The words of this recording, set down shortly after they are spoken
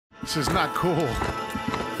This is not cool.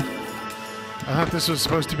 I thought this was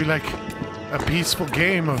supposed to be like a peaceful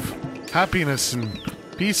game of happiness and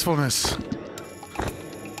peacefulness. And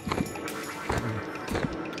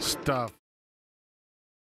stuff.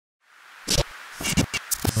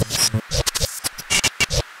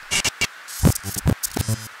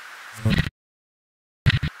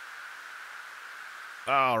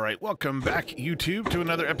 Alright, welcome back, YouTube, to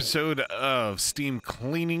another episode of Steam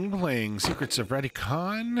Cleaning, playing Secrets of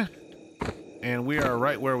Raetikon. And we are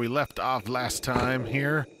right where we left off last time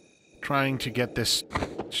here, trying to get this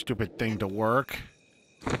stupid thing to work.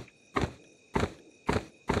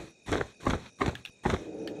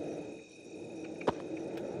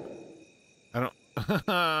 I don't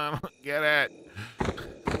get it.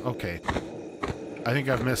 Okay. I think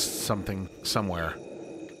I've missed something somewhere.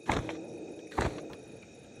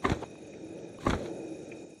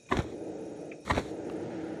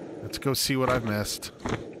 Let's go see what I've missed.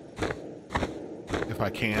 If I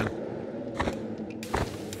can.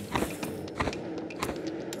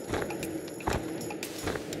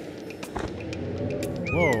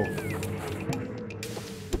 Whoa.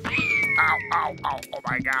 Ow, ow, ow. Oh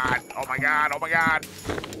my god. Oh my god. Oh my god.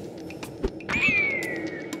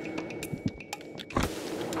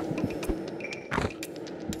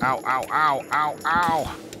 Ow, ow, ow, ow,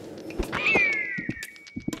 ow.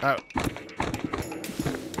 Oh.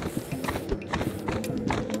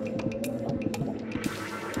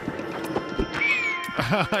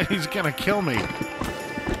 He's gonna kill me.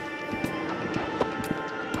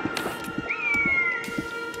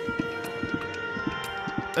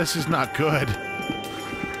 This is not good.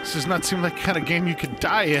 This does not seem like the kind of game you could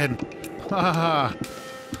die in.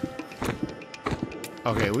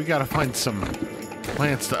 Okay, we gotta find some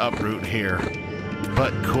plants to uproot here.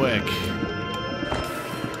 But quick.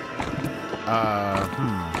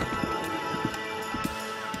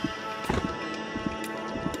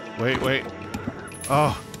 Wait, wait.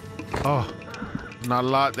 Oh, not a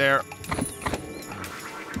lot there.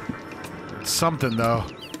 It's something, though.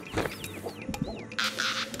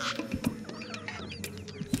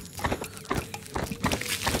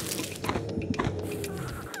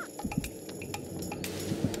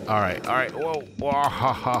 Alright, whoa, whoa,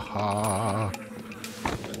 ha, ha, ha.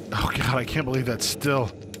 Oh god, I can't believe that still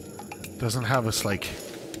doesn't have us, like,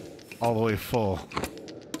 all the way full.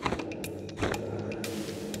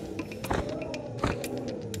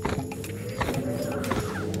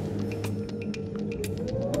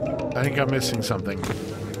 I think I'm missing something.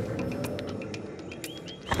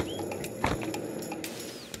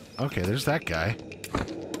 Okay, there's that guy.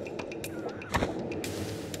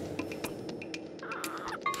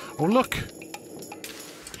 Oh, look!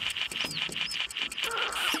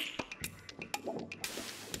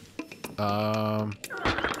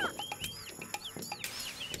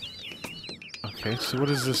 Okay, so what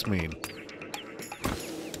does this mean?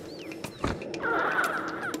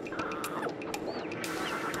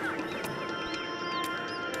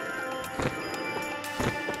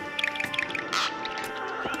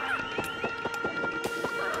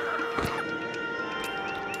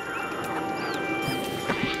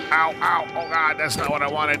 Ow, ow, oh god, that's not what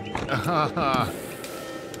I wanted.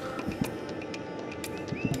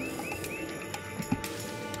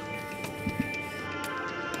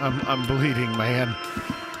 I'm bleeding, man.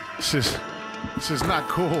 This is not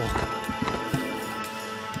cool.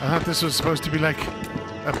 I thought this was supposed to be like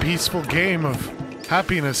a peaceful game of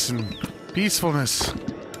happiness and peacefulness.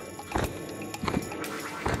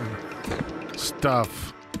 And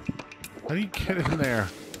stuff. How do you get in there?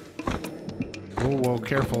 Whoa, whoa,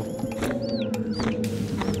 careful.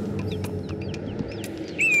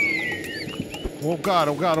 Oh god,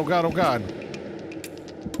 oh god, oh god, oh god.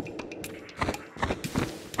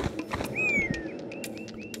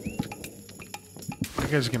 That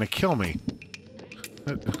guy's gonna kill me.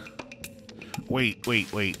 Wait,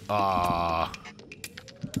 wait, wait. Ah.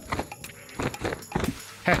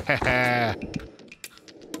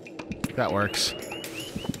 That works.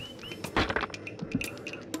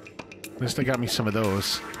 At least they got me some of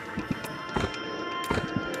those.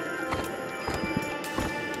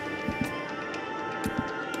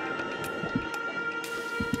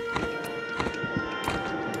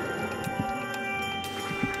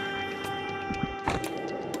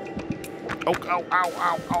 Oh, ow, ow,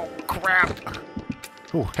 ow, oh, crap.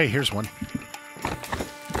 Oh, hey, here's one.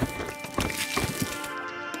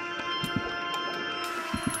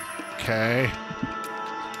 Okay.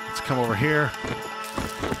 Let's come over here.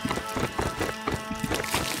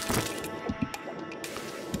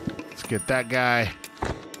 Let's get that guy.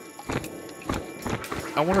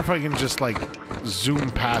 I wonder if I can just, like,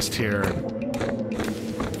 zoom past here.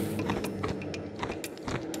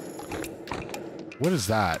 What is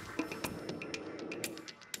that?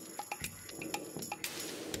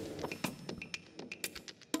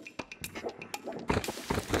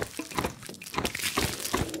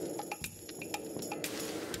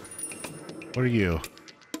 What are you?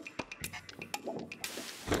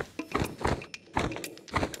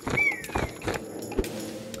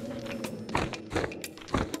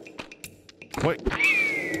 What?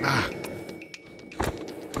 Ah.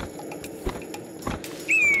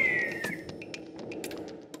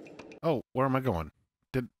 Oh, where am I going?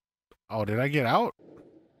 Did I get out?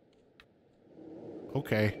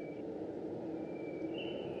 Okay.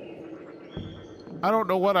 I don't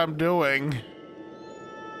know what I'm doing.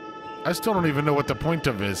 I still don't even know what the point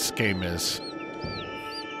of this game is.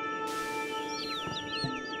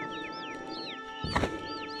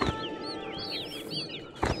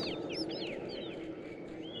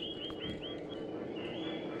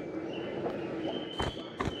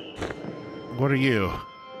 What are you?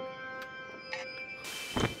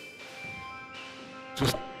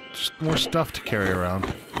 Just more stuff to carry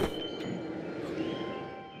around.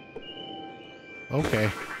 Okay.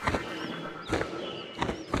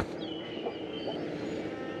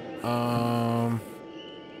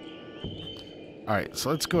 Alright, so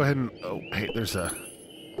let's go ahead and... Oh, hey, there's a...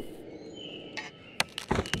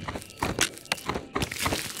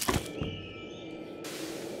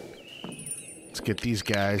 Let's get these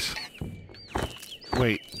guys.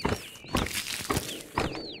 Wait.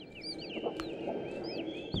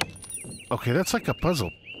 Okay, that's like a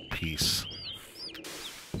puzzle piece.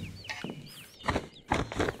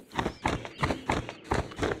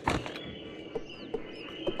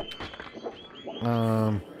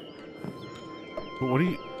 But what are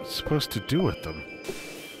you supposed to do with them?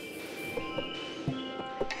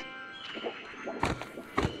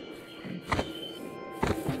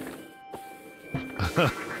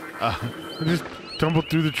 I just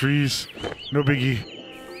tumbled through the trees. No biggie.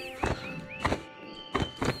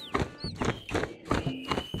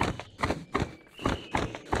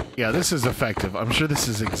 Yeah, this is effective. I'm sure this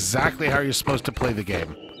is exactly how you're supposed to play the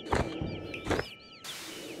game.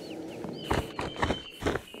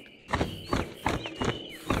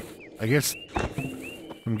 I guess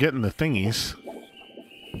I'm getting the thingies.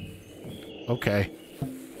 Okay.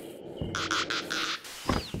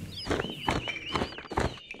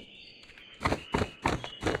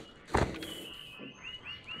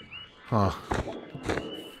 Huh.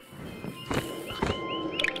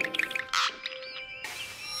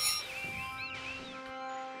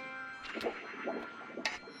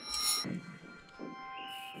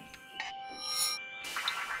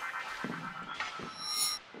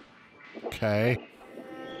 Okay.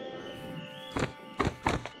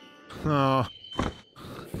 Oh.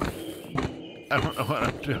 I don't know what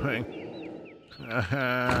I'm doing.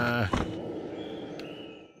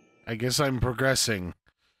 I guess I'm progressing.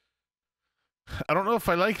 I don't know if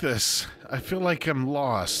I like this. I feel like I'm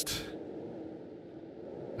lost.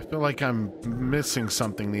 I feel like I'm missing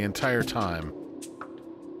something the entire time.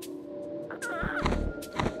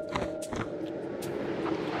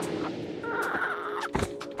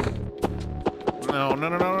 No, no,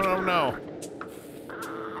 no, no, no, no.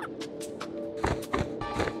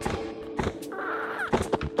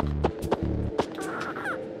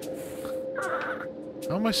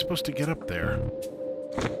 How am I supposed to get up there?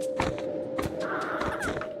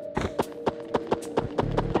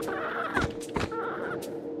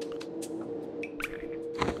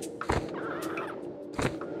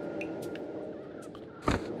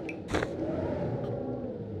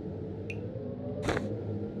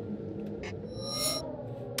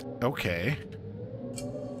 Okay.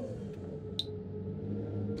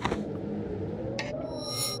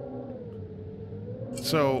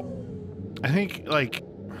 So, I think, like,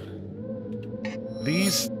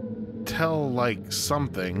 these tell, like,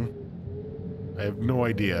 something. I have no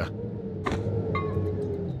idea.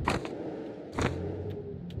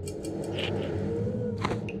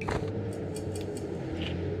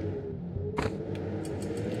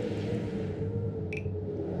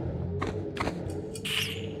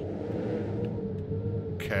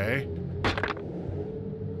 Okay.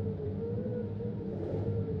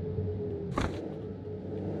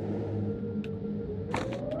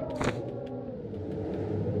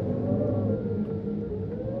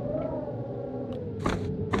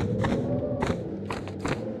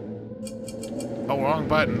 Oh, wrong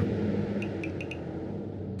button.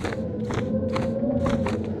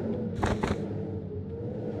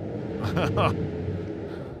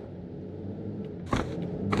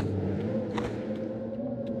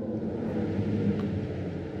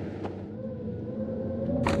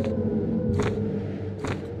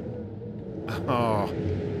 Oh.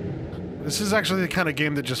 This is actually the kind of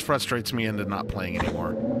game that just frustrates me into not playing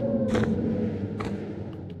anymore.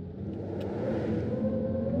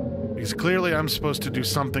 Because clearly I'm supposed to do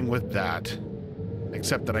something with that,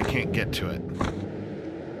 except that I can't get to it.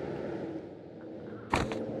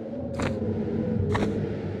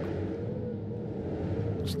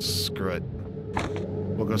 Screw it.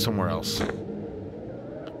 We'll go somewhere else.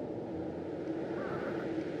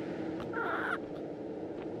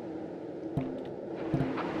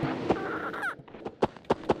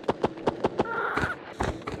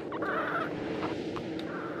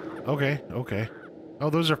 Okay, okay. Oh,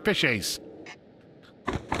 those are fishies.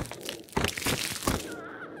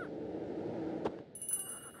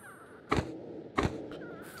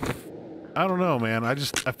 I don't know, man. I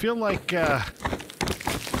feel like,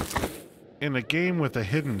 in a game with a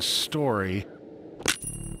hidden story,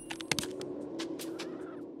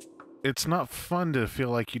 it's not fun to feel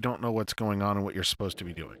like you don't know what's going on and what you're supposed to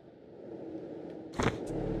be doing.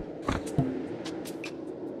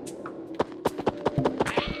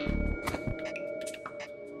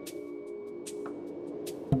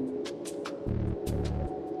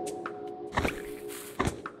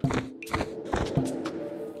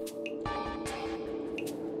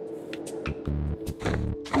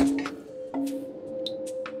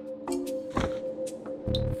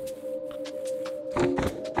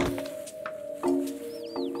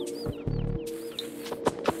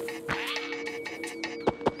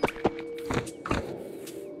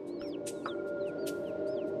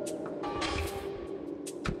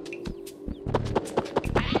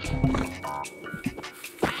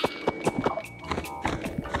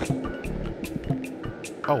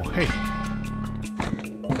 Oh, hey.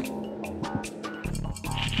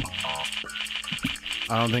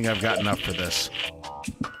 I don't think I've got enough for this.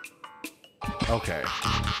 Okay.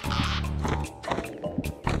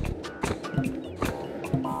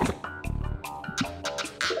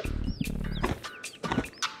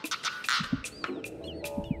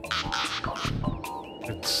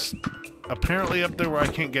 It's apparently up there where I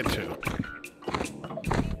can't get to.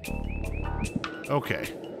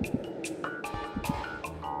 Okay.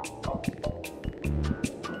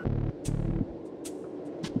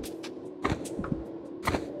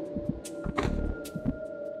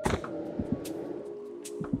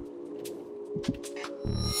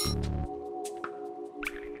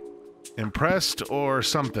 Impressed or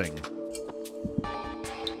something?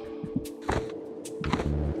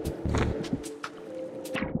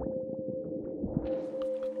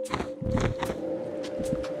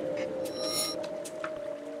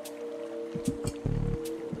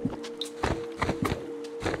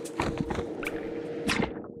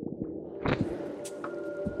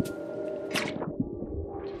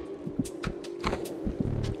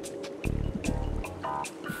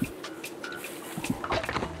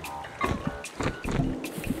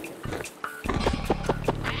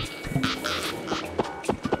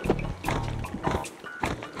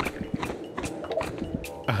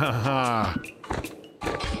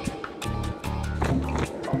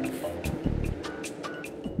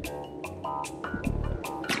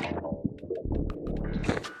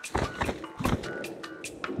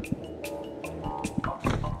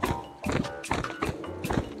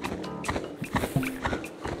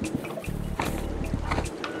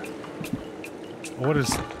 What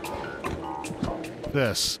is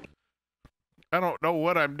this? I don't know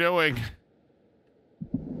what I'm doing.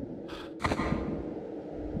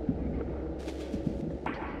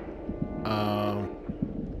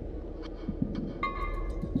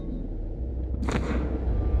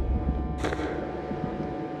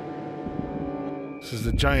 This is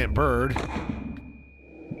the giant bird.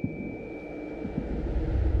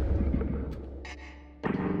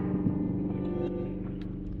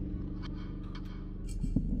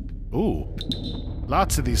 Ooh.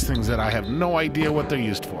 Lots of these things that I have no idea what they're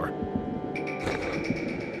used for.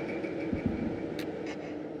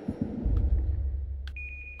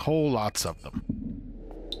 Whole lots of them.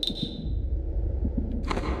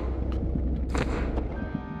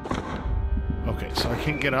 Okay, so I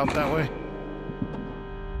can't get out that way?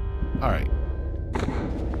 Alright.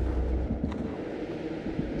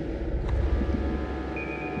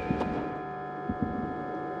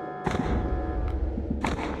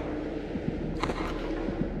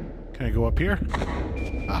 Can I go up here?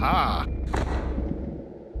 Aha!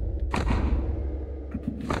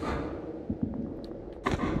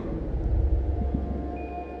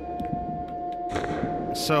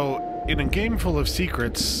 So, in a game full of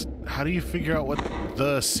secrets, how do you figure out what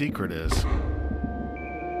the secret is?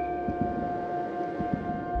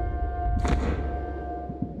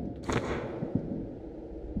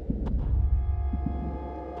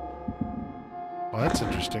 that's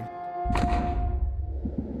interesting.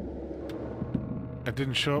 It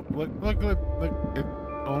didn't show up. Look, look, look, look. It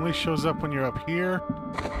only shows up when you're up here.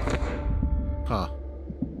 Huh.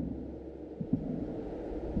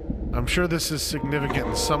 I'm sure this is significant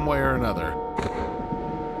in some way or another.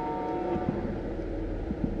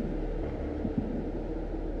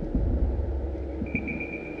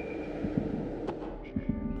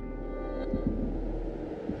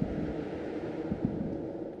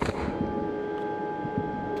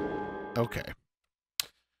 Okay.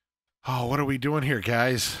 Oh, what are we doing here,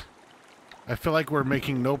 guys? I feel like we're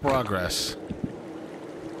making no progress.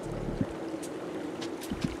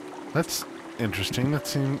 That's interesting. That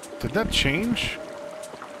seemed... Did that change?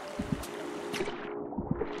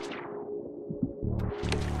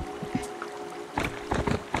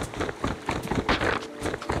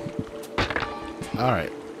 All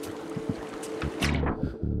right.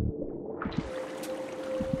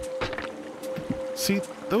 See,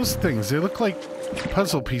 those things, they look like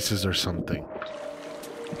puzzle pieces or something.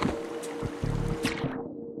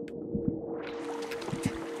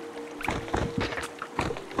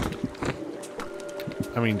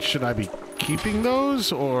 I mean, should I be keeping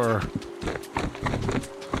those, or...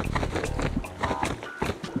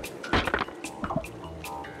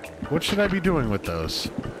 What should I be doing with those?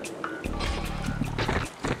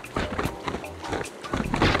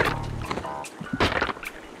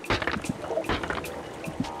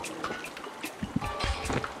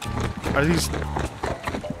 Are these...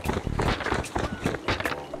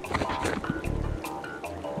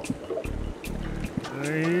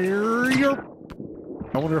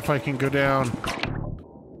 I wonder if I can go down.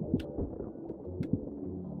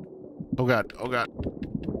 Oh god, oh god.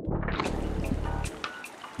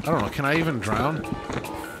 I don't know, can I even drown?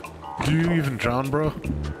 Do you even drown, bro?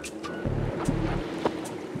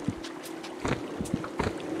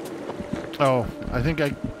 Oh, I think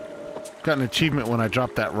I got an achievement when I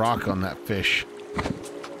dropped that rock on that fish.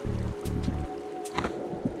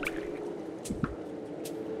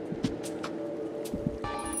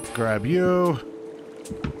 Grab you.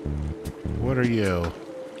 What are you?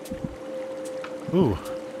 Ooh.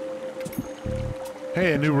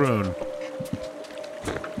 Hey, a new rune.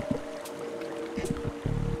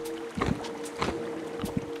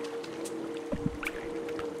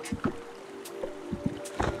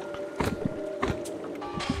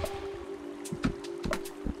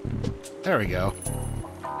 There we go.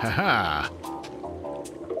 Haha.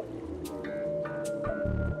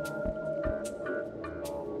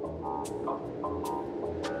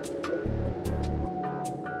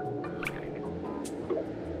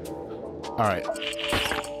 All right.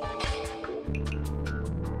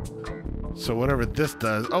 So whatever this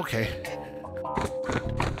does, okay.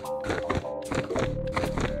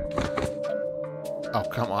 Oh,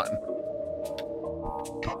 come on.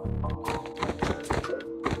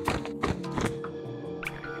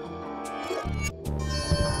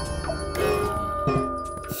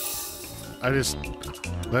 I just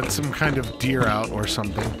let some kind of deer out or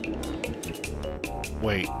something.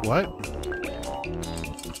 Wait, what?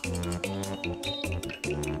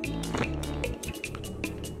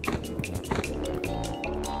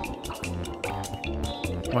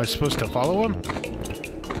 Am I supposed to follow him?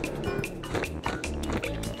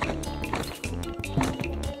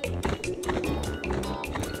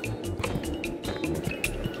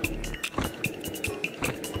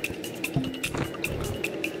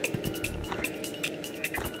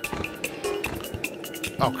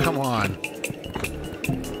 Oh, come on.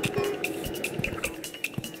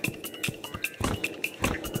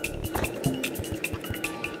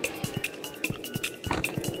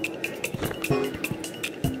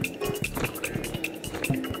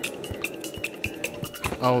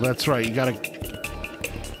 Oh, that's right. You gotta...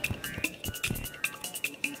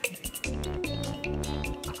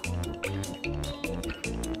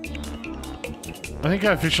 I think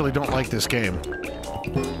I officially don't like this game.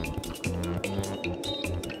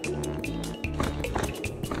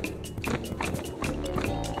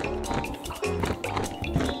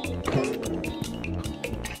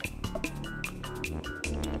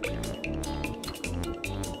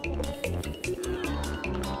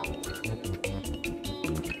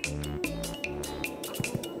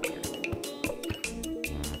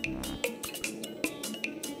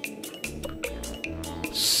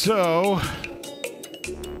 So,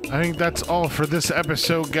 I think that's all for this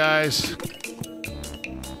episode, guys.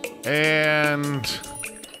 And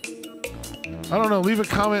I don't know, leave a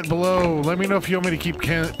comment below. Let me know if you want me to keep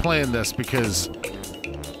playing this, because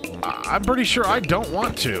I'm pretty sure I don't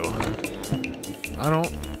want to. I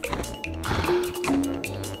don't...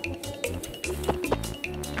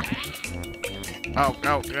 Oh,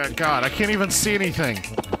 God, I can't even see anything.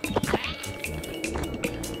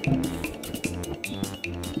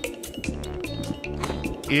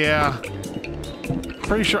 Yeah.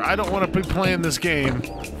 Pretty sure I don't want to be playing this game,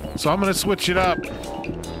 so I'm going to switch it up.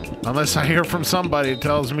 Unless I hear from somebody that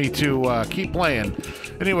tells me to keep playing.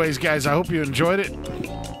 Anyways, guys, I hope you enjoyed it.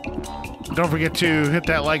 Don't forget to hit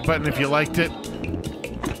that like button if you liked it.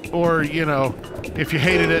 Or, you know, if you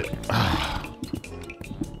hated it.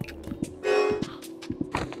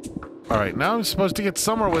 Alright, now I'm supposed to get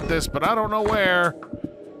somewhere with this, but I don't know where.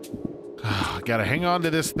 I gotta hang on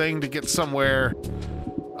to this thing to get somewhere.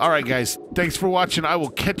 Alright, guys, thanks for watching. I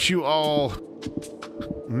will catch you all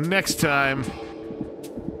next time.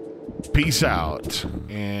 Peace out.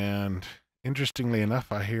 And interestingly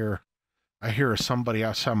enough, I hear somebody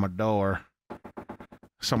outside my door.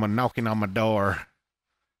 Someone knocking on my door.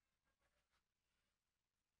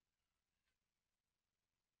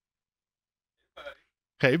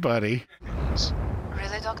 Hey, buddy.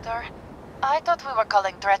 Really, Doctor? I thought we were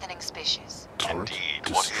calling threatening species. Indeed,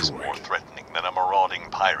 what is more threatening than a marauding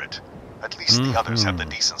pirate? At least the others have the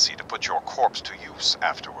decency to put your corpse to use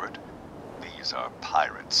afterward. These are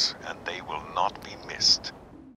pirates, and they will not be missed.